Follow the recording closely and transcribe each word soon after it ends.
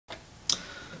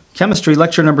Chemistry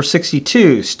lecture number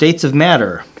 62, States of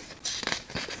Matter.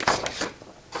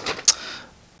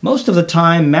 Most of the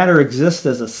time, matter exists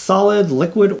as a solid,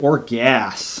 liquid, or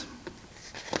gas.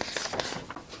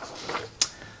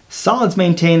 Solids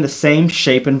maintain the same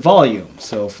shape and volume.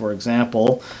 So, for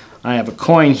example, I have a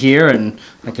coin here, and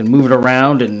I can move it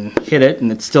around and hit it,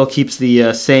 and it still keeps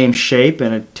the same shape,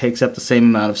 and it takes up the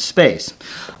same amount of space.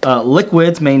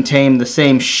 Liquids maintain the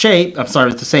same shape,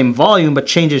 the same volume, but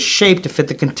changes shape to fit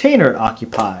the container it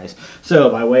occupies. So,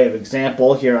 by way of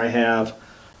example, here I have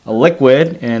a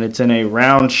liquid, and it's in a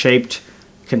round-shaped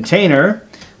container.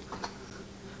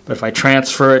 But if I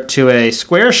transfer it to a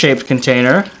square-shaped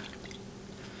container,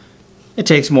 it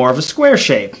takes more of a square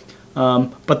shape.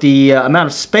 But the amount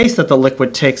of space that the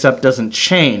liquid takes up doesn't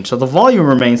change. So the volume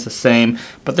remains the same,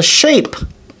 but the shape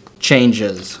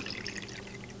changes.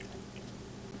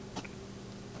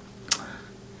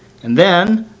 And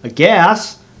then a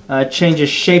gas changes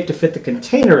shape to fit the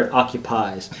container it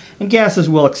occupies. And gases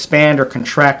will expand or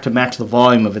contract to match the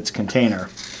volume of its container.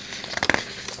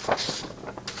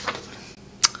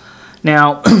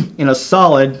 Now, in a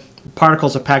solid,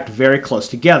 particles are packed very close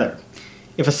together.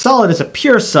 If a solid is a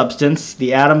pure substance,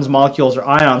 the atoms, molecules, or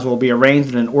ions will be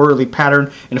arranged in an orderly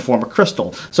pattern in the form of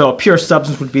crystal. So a pure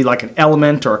substance would be like an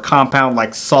element or a compound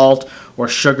like salt or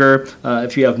sugar.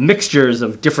 If you have mixtures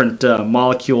of different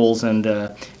molecules and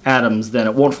atoms, then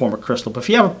it won't form a crystal. But if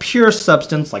you have a pure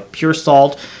substance like pure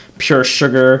salt, pure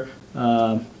sugar,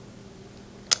 the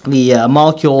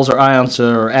molecules or ions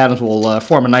or atoms will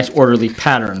form a nice orderly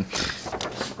pattern.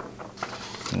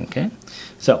 Okay,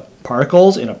 so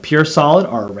particles in a pure solid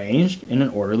are arranged in an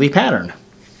orderly pattern.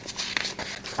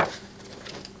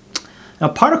 Now,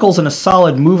 particles in a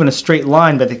solid move in a straight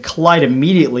line, but they collide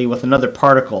immediately with another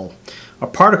particle. A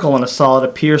particle in a solid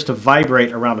appears to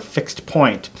vibrate around a fixed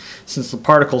point. Since the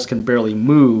particles can barely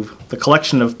move, the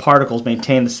collection of particles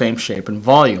maintain the same shape and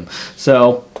volume.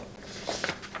 So,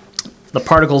 the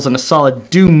particles in a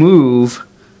solid do move,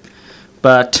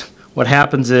 but what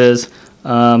happens is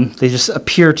they just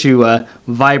appear to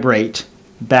vibrate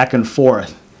back and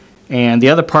forth. And the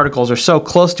other particles are so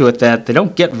close to it that they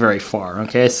don't get very far.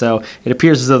 Okay, so it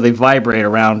appears as though they vibrate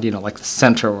around, like the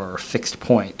center or a fixed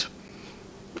point.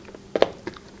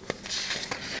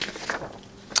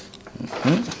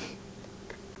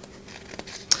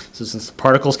 So since the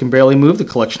particles can barely move, the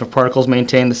collection of particles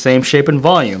maintain the same shape and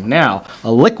volume. Now,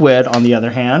 a liquid, on the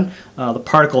other hand, the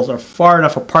particles are far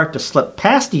enough apart to slip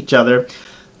past each other,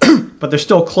 but they're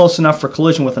still close enough for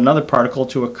collision with another particle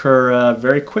to occur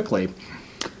very quickly.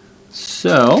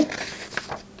 So,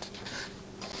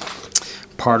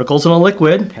 particles in a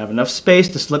liquid have enough space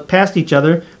to slip past each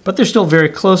other, but they're still very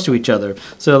close to each other.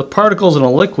 So the particles in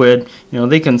a liquid,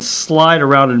 they can slide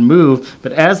around and move,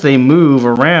 but as they move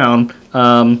around,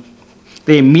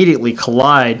 they immediately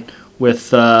collide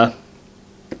with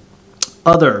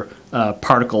other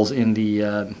particles in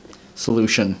the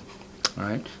solution. All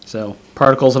right, so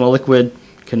particles in a liquid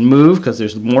can move because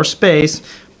there's more space,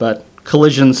 but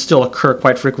collisions still occur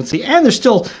quite frequently, and they're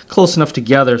still close enough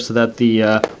together so that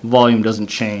the volume doesn't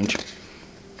change.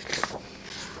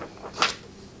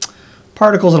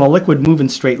 Particles in a liquid move in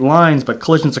straight lines, but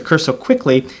collisions occur so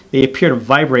quickly they appear to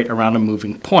vibrate around a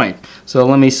moving point. So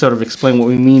let me sort of explain what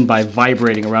we mean by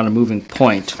vibrating around a moving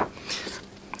point.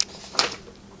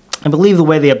 I believe the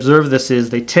way they observe this is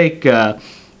they take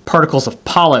particles of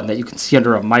pollen that you can see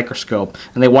under a microscope,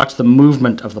 and they watch the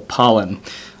movement of the pollen.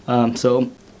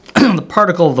 So the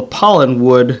particle of the pollen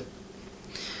would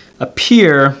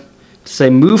appear to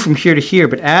say move from here to here,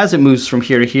 but as it moves from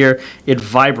here to here, it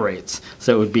vibrates.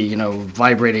 So it would be,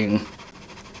 vibrating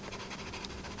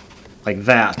like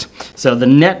that. So the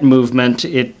net movement,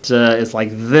 it is like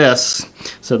this.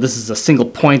 So this is a single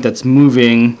point that's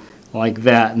moving like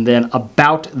that, and then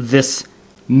about this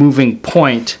moving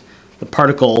point, the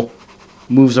particle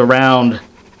moves around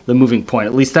the moving point.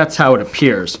 At least that's how it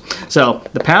appears. So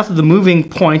the path of the moving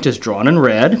point is drawn in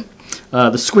red.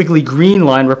 The squiggly green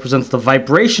line represents the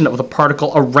vibration of the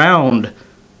particle around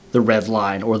the red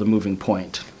line, or the moving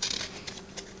point.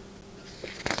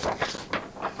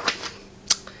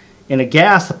 In a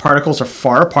gas, the particles are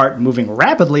far apart, moving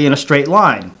rapidly in a straight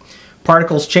line.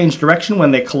 Particles change direction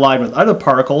when they collide with other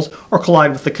particles or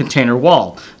collide with the container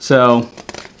wall. So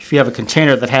if you have a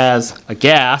container that has a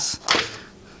gas,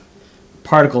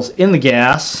 particles in the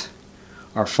gas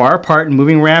are far apart and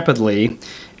moving rapidly,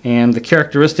 and the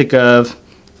characteristic of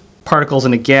particles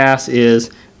in a gas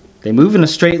is they move in a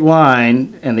straight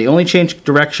line and they only change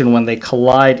direction when they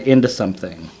collide into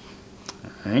something.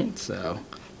 All right, so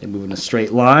they move in a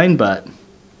straight line, but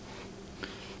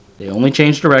they only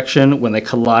change direction when they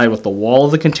collide with the wall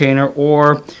of the container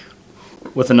or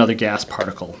with another gas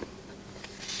particle.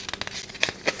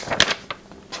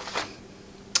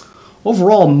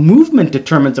 Overall, movement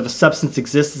determines if a substance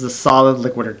exists as a solid,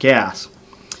 liquid, or gas.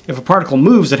 If a particle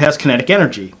moves, it has kinetic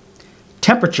energy.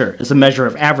 Temperature is a measure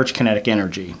of average kinetic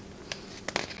energy.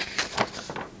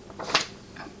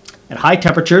 At high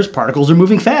temperatures, particles are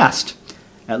moving fast.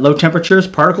 At low temperatures,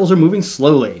 particles are moving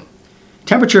slowly.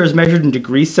 Temperature is measured in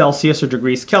degrees Celsius or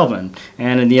degrees Kelvin,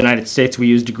 and in the United States we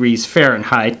use degrees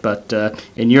Fahrenheit, but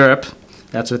in Europe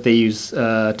that's what they use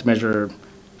to measure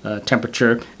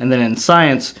temperature. And then in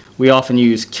science we often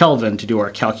use Kelvin to do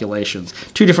our calculations.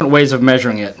 Two different ways of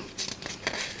measuring it.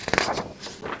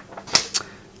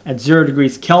 At 0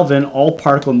 degrees Kelvin, all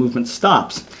particle movement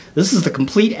stops. This is the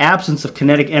complete absence of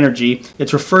kinetic energy.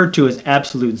 It's referred to as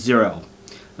absolute zero.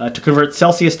 To convert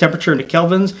Celsius temperature into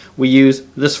kelvins, we use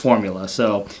this formula.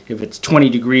 So if it's 20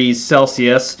 degrees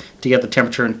Celsius, to get the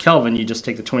temperature in Kelvin, you just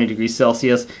take the 20 degrees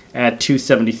Celsius, add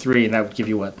 273, and that would give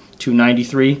you what,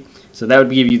 293? So that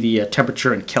would give you the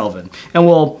temperature in Kelvin. And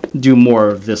we'll do more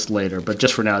of this later, but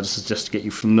just for now, this is just to get you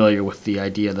familiar with the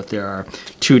idea that there are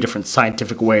two different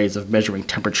scientific ways of measuring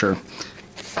temperature.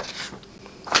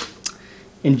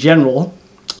 In general,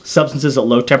 substances at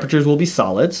low temperatures will be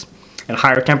solids. At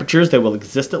higher temperatures, they will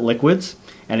exist as liquids,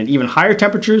 and at even higher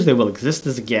temperatures, they will exist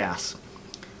as a gas.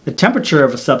 The temperature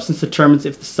of a substance determines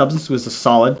if the substance was a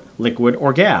solid, liquid,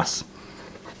 or gas.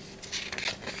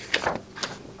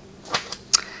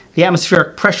 The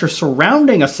atmospheric pressure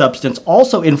surrounding a substance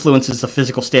also influences the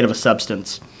physical state of a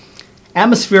substance.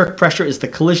 Atmospheric pressure is the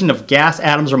collision of gas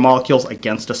atoms or molecules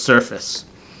against a surface.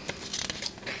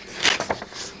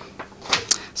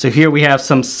 So here we have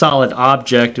some solid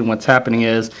object, and what's happening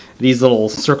is these little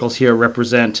circles here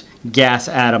represent gas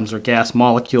atoms or gas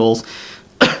molecules.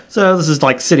 So this is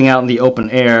like sitting out in the open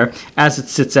air. As it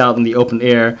sits out in the open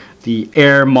air, the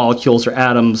air molecules or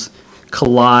atoms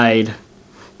collide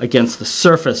against the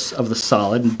surface of the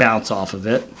solid and bounce off of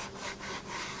it.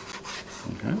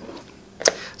 Okay.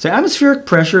 So atmospheric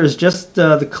pressure is just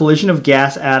the collision of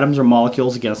gas atoms or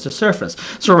molecules against a surface.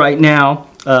 So right now,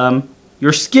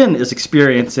 your skin is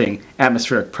experiencing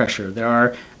atmospheric pressure. There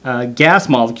are gas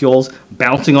molecules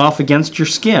bouncing off against your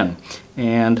skin,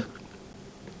 and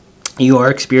you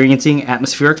are experiencing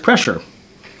atmospheric pressure.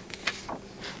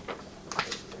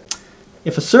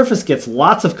 If a surface gets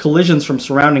lots of collisions from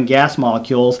surrounding gas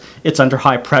molecules, it's under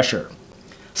high pressure.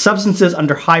 Substances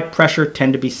under high pressure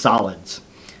tend to be solids.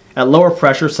 At lower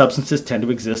pressure, substances tend to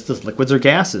exist as liquids or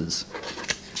gases.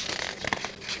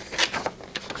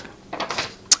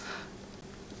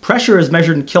 Pressure is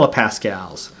measured in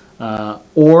kilopascals,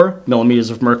 or millimeters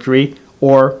of mercury,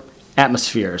 or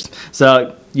atmospheres.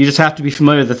 So you just have to be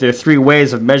familiar that there are three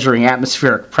ways of measuring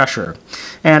atmospheric pressure.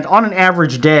 And on an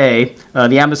average day,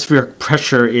 the atmospheric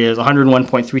pressure is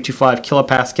 101.325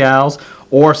 kilopascals,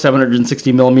 or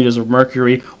 760 millimeters of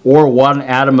mercury, or one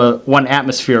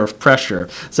atmosphere of pressure.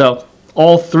 So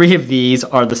all three of these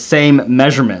are the same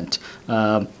measurement.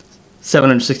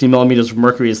 760 millimeters of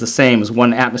mercury is the same as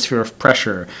 1 atmosphere of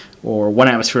pressure, or 1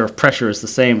 atmosphere of pressure is the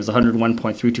same as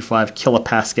 101.325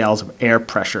 kilopascals of air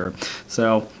pressure.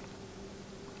 So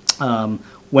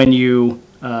when you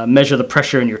measure the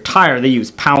pressure in your tire, they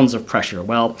use pounds of pressure.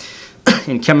 Well,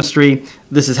 in chemistry,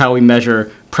 this is how we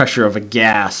measure pressure of a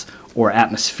gas, or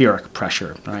atmospheric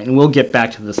pressure. All right, and we'll get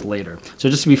back to this later. So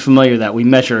just to be familiar that we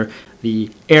measure the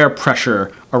air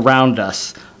pressure around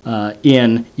us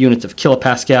in units of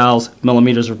kilopascals,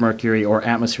 millimeters of mercury, or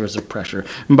atmospheres of pressure.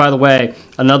 And by the way,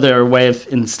 another way of,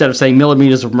 instead of saying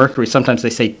millimeters of mercury, sometimes they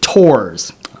say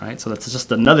torrs. All right, so that's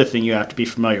just another thing you have to be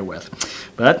familiar with.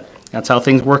 But that's how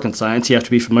things work in science. You have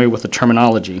to be familiar with the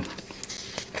terminology.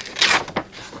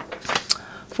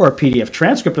 For a PDF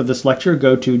transcript of this lecture,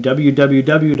 go to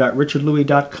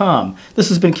www.richardlouis.com. This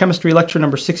has been Chemistry Lecture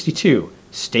number 62,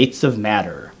 States of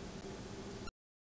Matter.